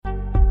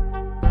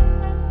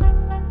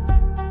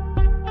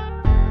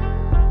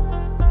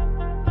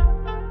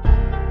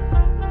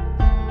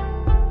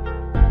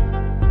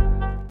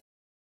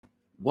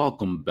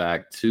Welcome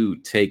back to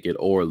Take It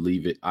or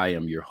Leave It. I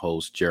am your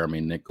host, Jeremy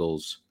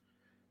Nichols.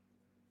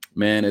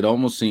 Man, it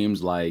almost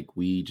seems like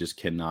we just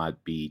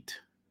cannot beat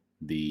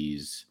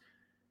these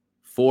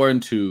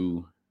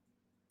 4-2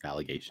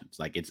 allegations.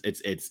 Like it's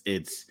this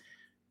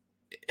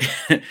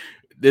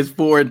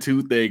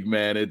 4-2 thing,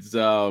 man. I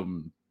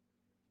don't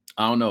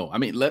know. I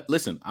mean,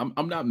 listen,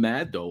 I'm not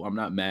mad though. I'm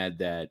not mad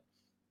that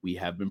we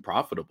have been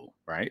profitable,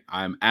 right?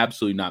 I'm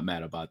absolutely not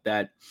mad about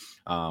that,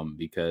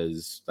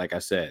 because, like I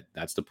said,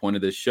 that's the point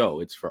of this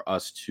show. It's for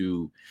us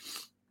to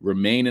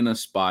remain in a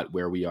spot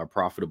where we are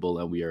profitable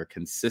and we are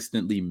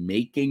consistently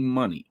making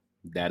money.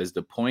 That is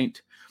the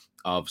point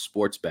of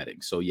sports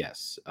betting. So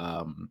yes,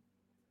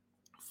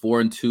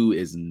 4-2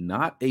 is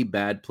not a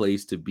bad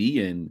place to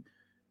be in,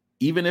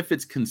 even if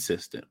it's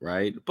consistent,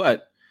 right?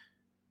 But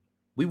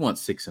we want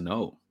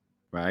 6-0,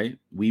 right?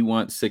 We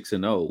want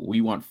 6-0.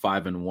 We want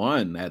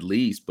 5-1 at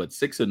least, but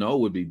 6-0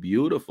 would be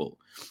beautiful.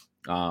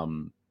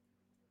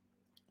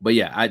 But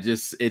yeah,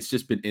 it's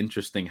just been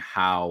interesting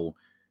how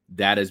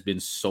that has been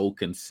so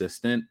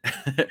consistent.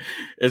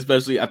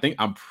 Especially,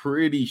 I'm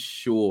pretty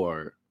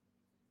sure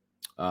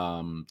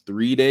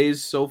 3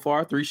 days so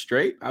far, 3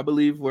 straight, I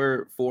believe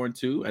we're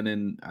 4-2. And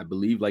then I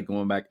believe, like,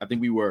 going back, I think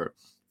we were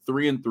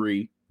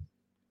 3-3.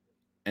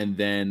 And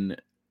then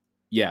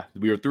yeah,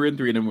 we were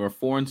 3-3, and then we were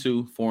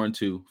 4-2,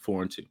 4-2,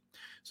 4-2.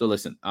 So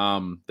listen,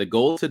 the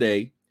goal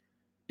today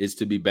is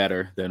to be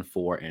better than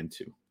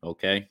 4-2.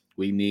 Okay,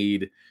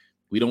 we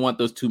don't want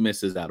those two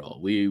misses at all.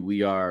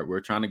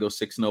 We're trying to go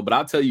 6-0. But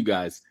I'll tell you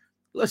guys,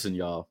 listen,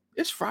 y'all,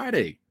 it's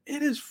Friday.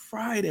 It is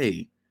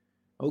Friday.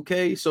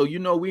 Okay, so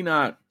we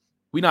not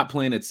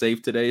playing it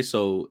safe today.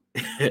 So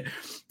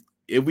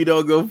if we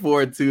don't go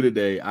 4-2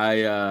 today,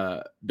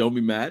 I don't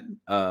be mad.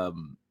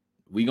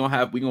 We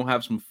gonna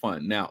have some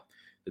fun now.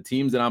 The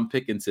teams that I'm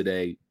picking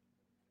today,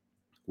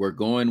 we're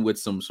going with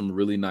some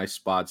really nice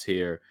spots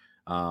here.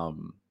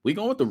 We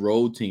going with the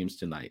road teams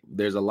tonight.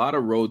 There's a lot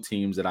of road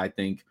teams that I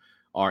think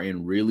are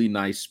in really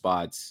nice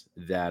spots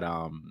that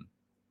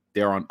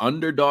they're on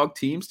underdog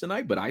teams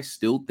tonight, but I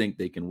still think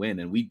they can win.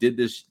 And we did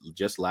this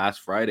just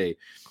last Friday,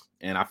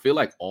 and I feel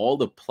like all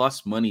the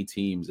plus money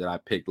teams that I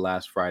picked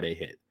last Friday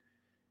hit.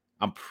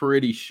 I'm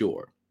pretty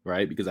sure,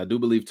 right? Because I do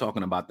believe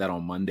talking about that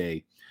on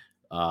Monday.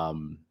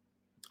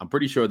 I'm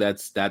pretty sure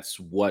that's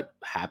what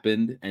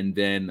happened. And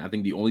then I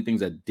think the only things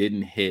that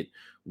didn't hit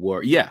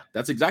were,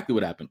 that's exactly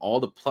what happened.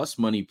 All the plus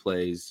money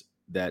plays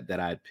that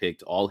I had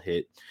picked all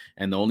hit.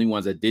 And the only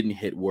ones that didn't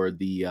hit were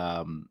the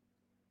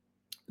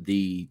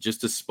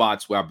just the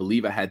spots where I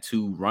believe I had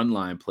two run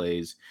line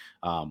plays,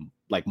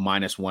 like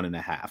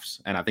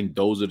 -1.5s. And I think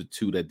those are the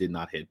two that did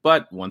not hit.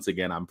 But once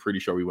again, I'm pretty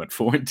sure we went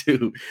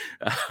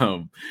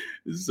 4-2.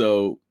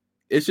 So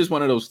it's just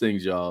one of those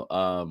things, y'all.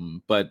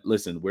 But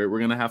listen, we're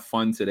gonna have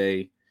fun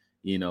today.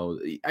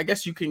 I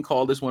guess you can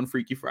call this one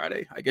Freaky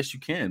Friday. I guess you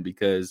can,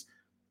 because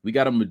we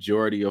got a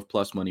majority of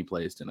plus money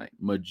plays tonight.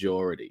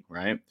 Majority,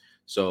 right?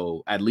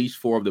 So at least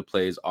 4 of the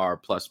plays are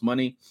plus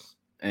money.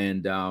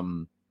 And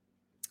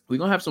we're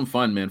going to have some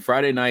fun, man.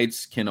 Friday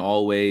nights can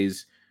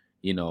always,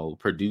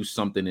 produce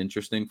something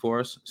interesting for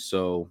us.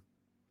 So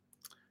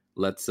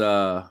let's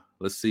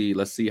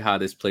see how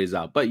this plays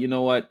out. But you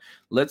know what?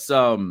 Let's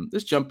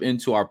jump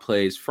into our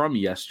plays from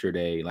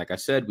yesterday. Like I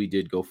said, we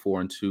did go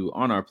 4-2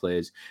 on our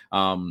plays.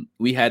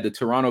 We had the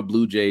Toronto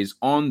Blue Jays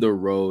on the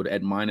road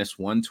at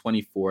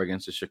 -124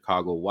 against the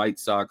Chicago White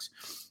Sox.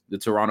 The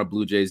Toronto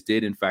Blue Jays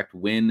did in fact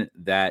win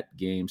that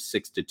game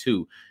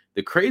 6-2.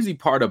 The crazy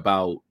part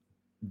about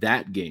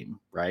that game,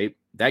 right?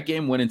 That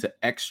game went into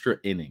extra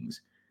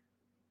innings.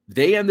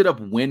 They ended up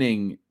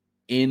winning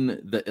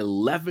in the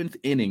 11th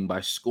inning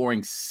by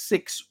scoring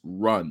 6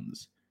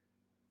 runs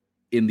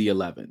in the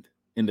 11th,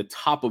 in the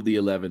top of the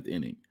 11th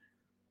inning.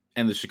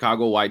 And the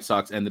Chicago White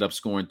Sox ended up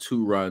scoring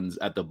 2 runs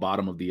at the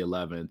bottom of the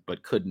 11th,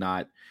 but could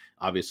not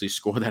obviously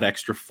score that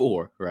extra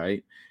 4,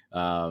 right?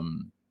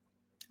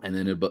 And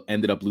then it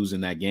ended up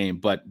losing that game.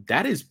 But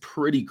that is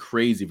pretty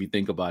crazy if you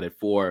think about it,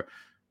 for,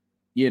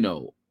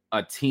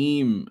 a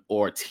team,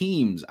 or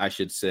teams, I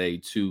should say,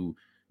 to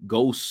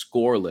go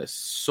scoreless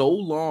so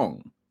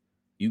long.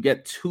 You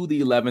get to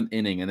the 11th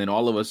inning, and then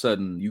all of a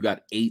sudden you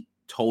got 8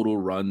 total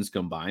runs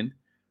combined.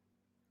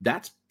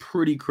 That's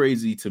pretty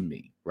crazy to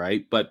me,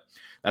 right? But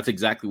that's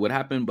exactly what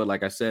happened. But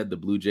like I said, the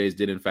Blue Jays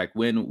did in fact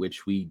win,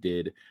 which we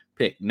did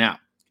pick. Now,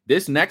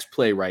 this next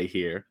play right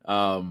here,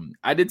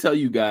 I did tell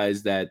you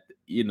guys that,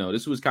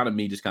 this was kind of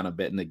me just kind of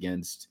betting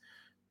against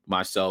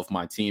myself,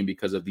 my team,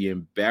 because of the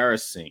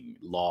embarrassing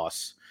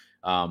loss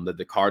that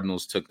the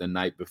Cardinals took the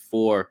night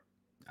before.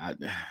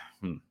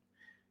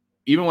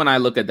 Even when I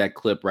look at that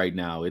clip right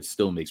now, it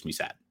still makes me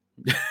sad.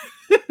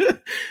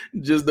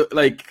 Just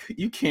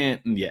you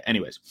can't. Yeah.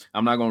 Anyways,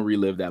 I'm not going to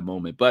relive that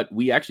moment. But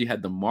we actually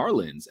had the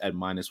Marlins at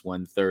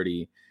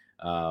 -130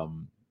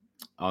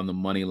 on the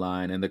money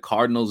line, and the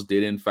Cardinals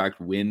did in fact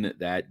win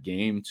that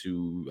game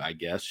to, I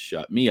guess,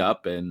 shut me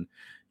up and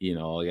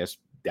I guess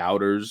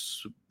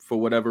doubters for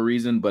whatever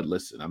reason. But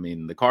listen, I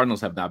mean, the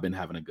Cardinals have not been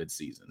having a good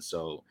season,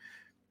 so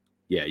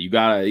Yeah, you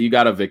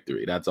got a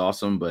victory. That's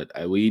awesome, but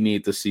we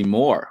need to see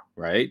more,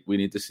 right? We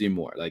need to see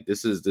more. Like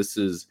this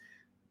is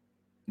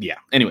yeah.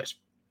 Anyways,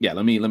 yeah.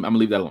 I'm gonna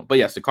leave that alone. But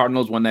yes, the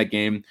Cardinals won that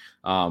game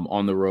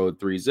on the road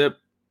 3-zip.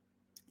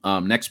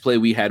 Next play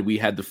we had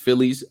the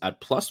Phillies at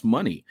plus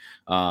money,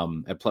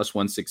 at plus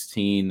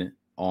 116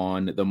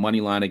 on the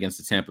money line against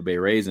the Tampa Bay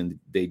Rays, and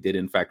they did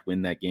in fact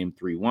win that game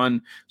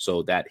 3-1.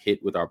 So that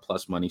hit with our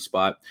plus money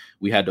spot.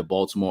 We had the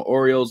Baltimore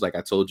Orioles. Like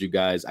I told you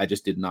guys, I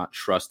just did not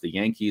trust the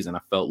Yankees, and I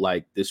felt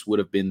like this would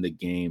have been the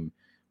game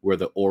where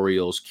the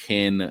Orioles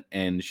can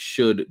and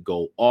should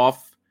go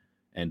off.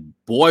 And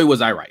boy,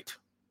 was I right.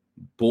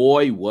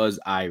 Boy, was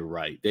I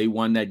right. They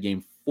won that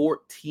game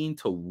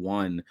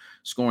 14-1,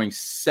 scoring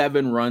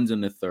 7 runs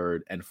in the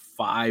third and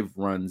 5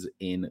 runs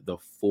in the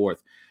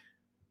fourth.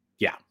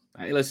 Yeah.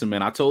 Hey, listen,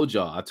 man, I told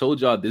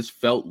y'all this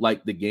felt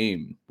like the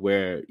game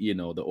where,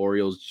 the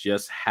Orioles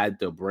just had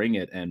to bring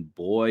it, and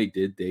boy,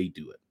 did they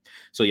do it.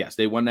 So, yes,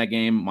 they won that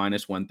game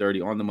minus 130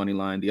 on the money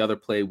line. The other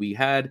play we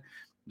had,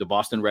 the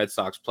Boston Red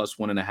Sox plus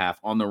 1.5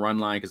 on the run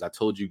line, because I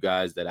told you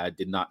guys that I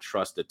did not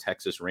trust the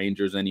Texas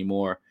Rangers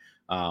anymore.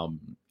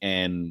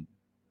 And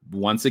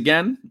once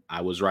again,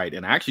 I was right.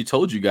 And I actually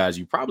told you guys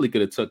you probably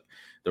could have took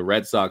the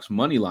Red Sox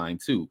money line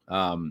too.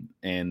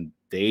 And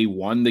they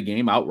won the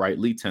game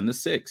outrightly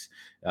 10-6.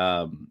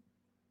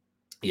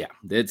 Yeah,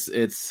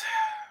 it's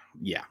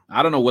yeah.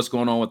 I don't know what's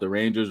going on with the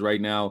Rangers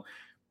right now.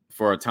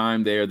 For a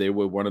time there, they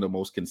were one of the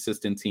most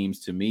consistent teams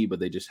to me, but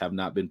they just have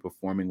not been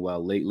performing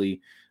well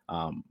lately.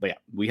 But yeah,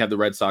 we have the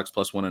Red Sox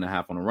plus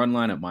 1.5 on a run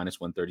line at minus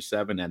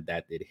 137, and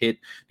that did hit.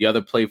 The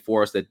other play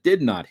for us that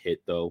did not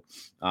hit, though,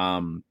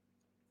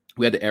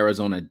 we had the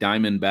Arizona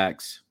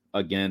Diamondbacks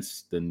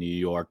against the New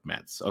York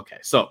Mets. Okay,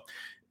 so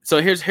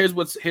here's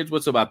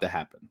what's about to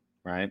happen,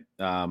 right?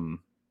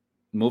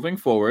 Moving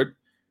forward,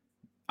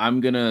 I'm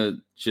gonna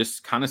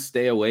just kind of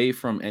stay away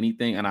from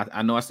anything, and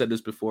I know I said this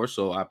before,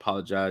 so I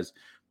apologize.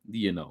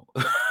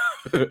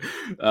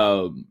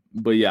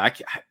 But yeah,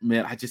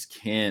 I just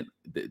can't.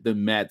 The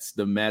Mets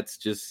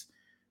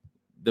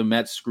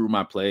screw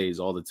my plays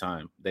all the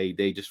time.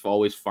 They just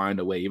always find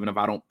a way, even if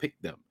I don't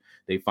pick them,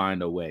 they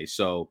find a way.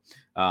 So,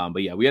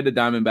 but yeah, we had the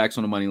Diamondbacks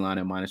on the money line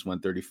at minus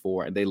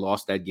 134, and they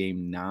lost that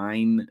game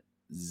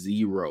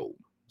 9-0.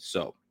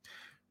 So,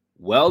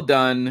 well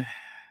done,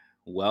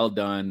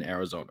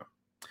 Arizona.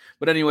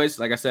 But anyways,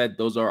 like I said,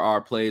 those are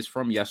our plays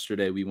from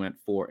yesterday. We went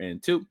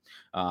 4-2.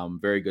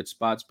 Very good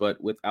spots.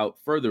 But without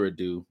further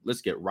ado,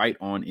 let's get right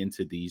on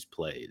into these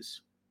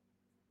plays.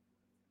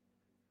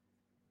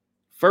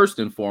 First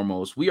and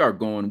foremost, we are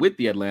going with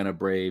the Atlanta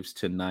Braves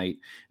tonight.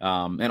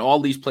 And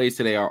all these plays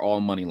today are all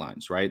money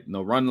lines, right?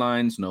 No run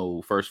lines,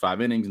 no first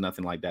 5 innings,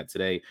 nothing like that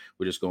today.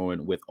 We're just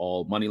going with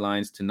all money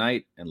lines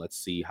tonight, and let's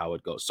see how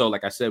it goes. So,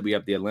 like I said, we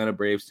have the Atlanta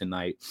Braves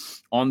tonight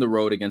on the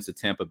road against the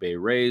Tampa Bay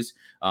Rays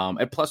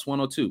at plus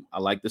 102.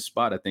 I like this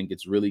spot. I think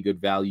it's really good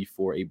value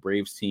for a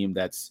Braves team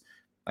that's,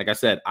 like I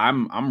said,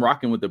 I'm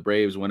rocking with the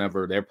Braves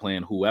whenever they're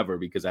playing whoever,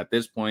 because at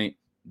this point,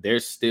 they're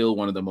still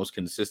one of the most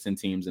consistent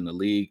teams in the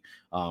league.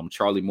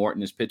 Charlie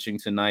Morton is pitching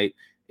tonight.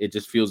 It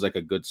just feels like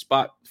a good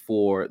spot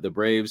for the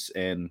Braves.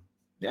 And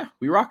yeah,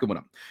 we rocking with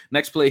them.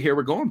 Next play here,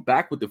 we're going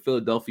back with the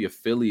Philadelphia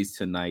Phillies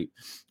tonight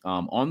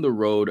on the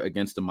road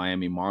against the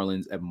Miami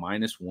Marlins at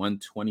minus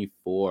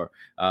 124.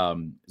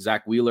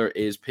 Zach Wheeler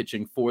is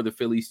pitching for the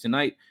Phillies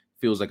tonight.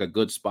 Feels like a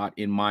good spot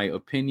in my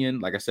opinion.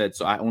 Like I said,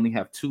 so I only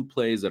have 2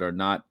 plays that are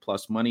not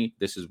plus money.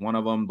 This is one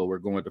of them, but we're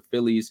going with the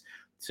Phillies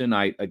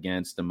tonight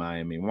against the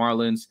Miami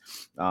Marlins.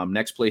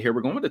 Next play here, we're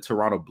going with the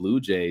Toronto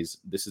Blue Jays.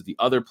 This is the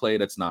other play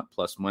that's not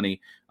plus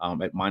money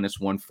at minus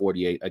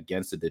 148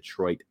 against the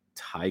Detroit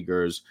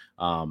Tigers.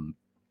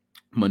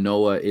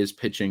 Manoah is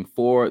pitching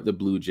for the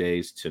Blue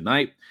Jays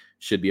tonight.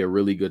 Should be a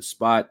really good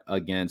spot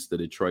against the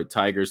Detroit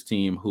Tigers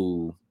team,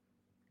 who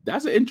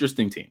that's an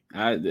interesting team.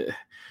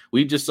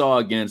 We just saw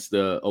against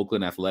the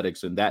Oakland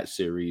Athletics in that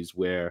series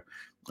where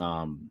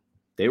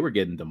they were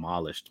getting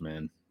demolished,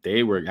 man.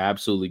 They were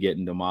absolutely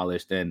getting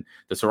demolished. And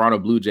the Toronto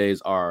Blue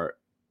Jays are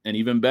an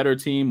even better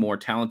team, more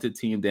talented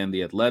team than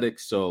the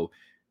Athletics. So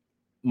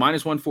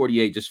minus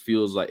 148 just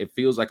feels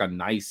like a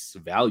nice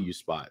value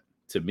spot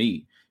to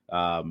me.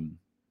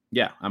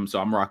 Yeah,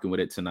 I'm rocking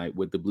with it tonight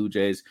with the Blue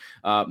Jays.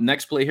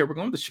 Next play here, we're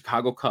going with the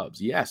Chicago Cubs.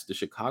 Yes, the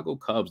Chicago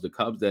Cubs, the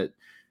Cubs that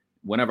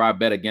whenever I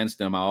bet against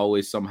them, I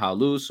always somehow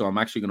lose. So I'm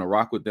actually going to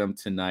rock with them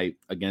tonight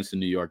against the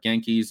New York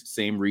Yankees.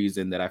 Same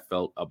reason that I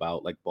felt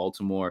about like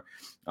Baltimore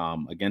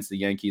against the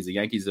Yankees. The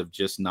Yankees have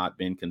just not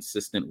been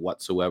consistent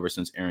whatsoever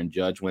since Aaron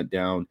Judge went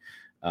down.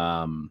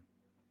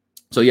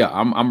 So yeah,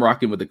 I'm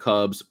rocking with the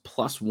Cubs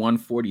plus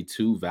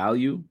 142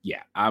 value.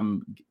 Yeah,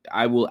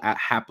 I will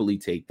happily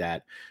take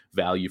that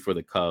value for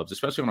the Cubs,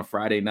 especially on a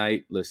Friday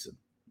night. Listen,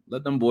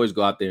 let them boys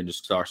go out there and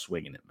just start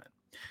swinging it, man.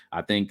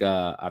 I think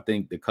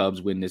the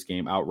Cubs win this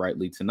game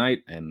outrightly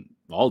tonight, and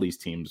all these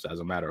teams, as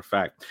a matter of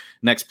fact.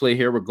 Next play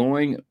here, we're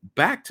going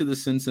back to the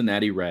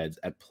Cincinnati Reds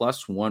at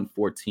plus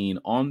 114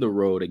 on the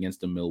road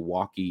against the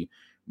Milwaukee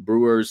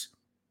Brewers.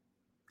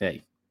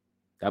 Hey,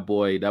 that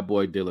boy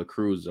De La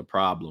Cruz is a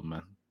problem,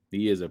 man.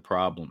 He is a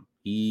problem.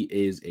 He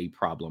is a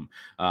problem.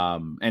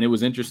 And it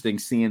was interesting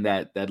seeing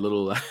that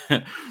little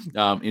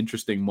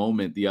interesting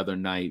moment the other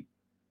night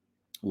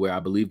where I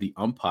believe the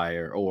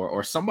umpire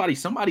or somebody,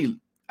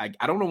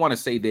 I don't want to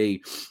say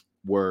they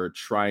were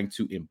trying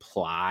to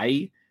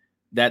imply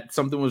that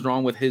something was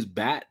wrong with his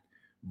bat,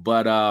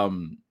 but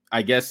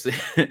I guess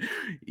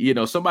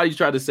somebody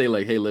tried to say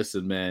like, hey,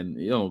 listen, man,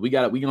 we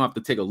gonna have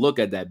to take a look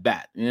at that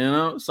bat.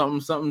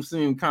 Something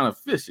seemed kind of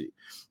fishy.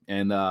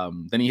 And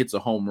then he hits a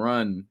home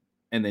run,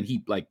 and then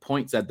he like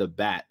points at the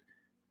bat,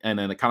 and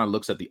then it kind of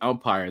looks at the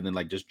umpire, and then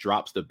like just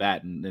drops the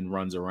bat and then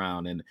runs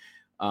around. And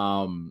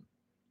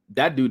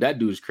that dude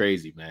is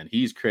crazy, man.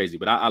 He's crazy.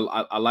 But I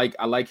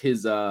like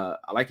his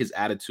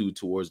attitude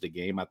towards the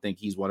game. I think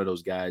he's one of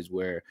those guys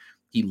where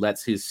he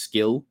lets his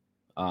skill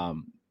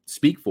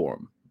speak for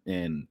him,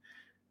 and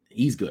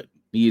he's good.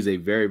 He is a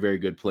very, very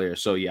good player.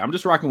 So yeah, I'm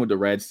just rocking with the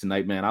Reds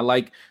tonight, man. I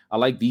like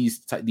these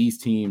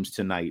teams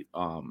tonight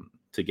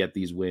to get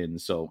these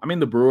wins. So I mean,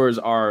 the Brewers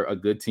are a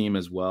good team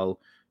as well,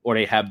 or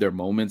they have their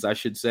moments, I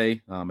should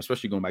say,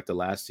 especially going back to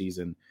last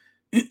season.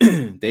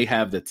 They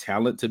have the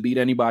talent to beat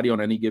anybody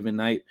on any given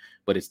night,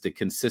 but it's the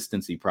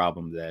consistency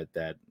problem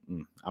that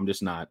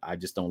I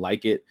just don't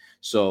like it.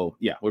 So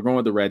yeah, we're going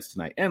with the Reds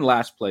tonight. And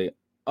last play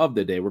of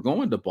the day, we're going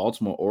with the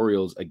Baltimore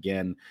Orioles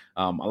again.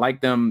 I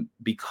like them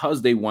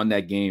because they won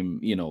that game.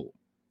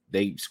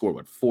 They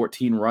scored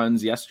 14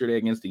 runs yesterday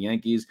against the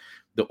Yankees.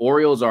 The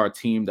Orioles are a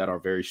team that are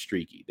very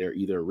streaky. They're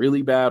either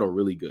really bad or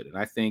really good. And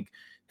I think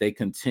they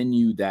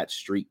continue that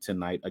streak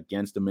tonight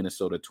against the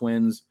Minnesota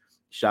Twins.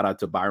 Shout out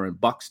to Byron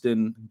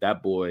Buxton.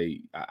 That boy,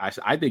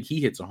 I think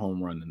he hits a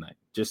home run tonight.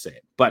 Just say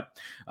it. But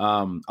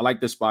I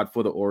like this spot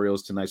for the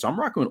Orioles tonight. So I'm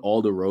rocking with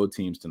all the road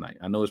teams tonight.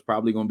 I know it's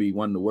probably going to be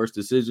one of the worst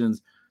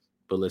decisions,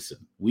 but listen,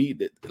 we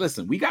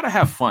got to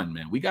have fun,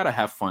 man. We got to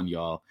have fun,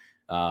 y'all.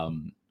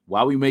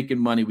 While we making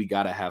money, we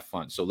got to have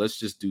fun. So let's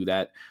just do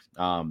that.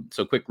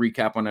 So quick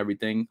recap on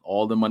everything.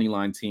 All the money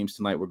line teams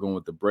tonight, we're going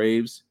with the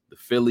Braves, the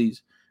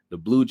Phillies, the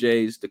Blue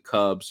Jays, the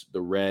Cubs,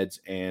 the Reds,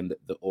 and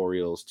the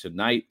Orioles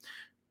tonight.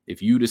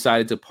 If you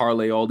decided to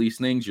parlay all these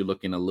things, you're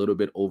looking a little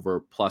bit over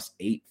plus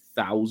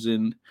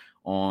 8,000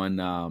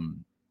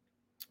 on,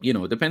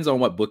 it depends on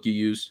what book you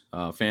use.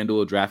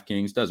 FanDuel,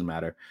 DraftKings, doesn't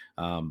matter.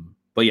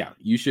 But yeah,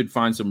 you should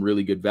find some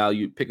really good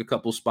value. Pick a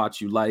couple spots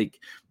you like.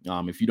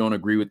 If you don't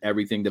agree with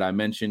everything that I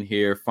mentioned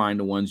here, find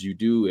the ones you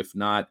do. If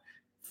not,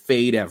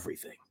 fade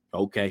everything.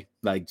 Okay.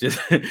 Like just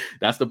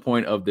that's the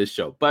point of this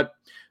show. But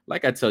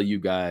like I tell you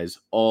guys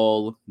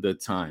all the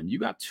time, you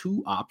got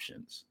two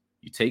options.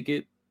 You take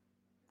it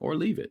or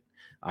leave it.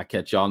 I'll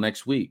catch y'all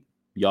next week.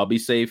 Y'all be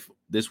safe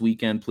this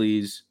weekend,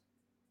 please.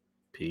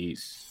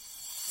 Peace.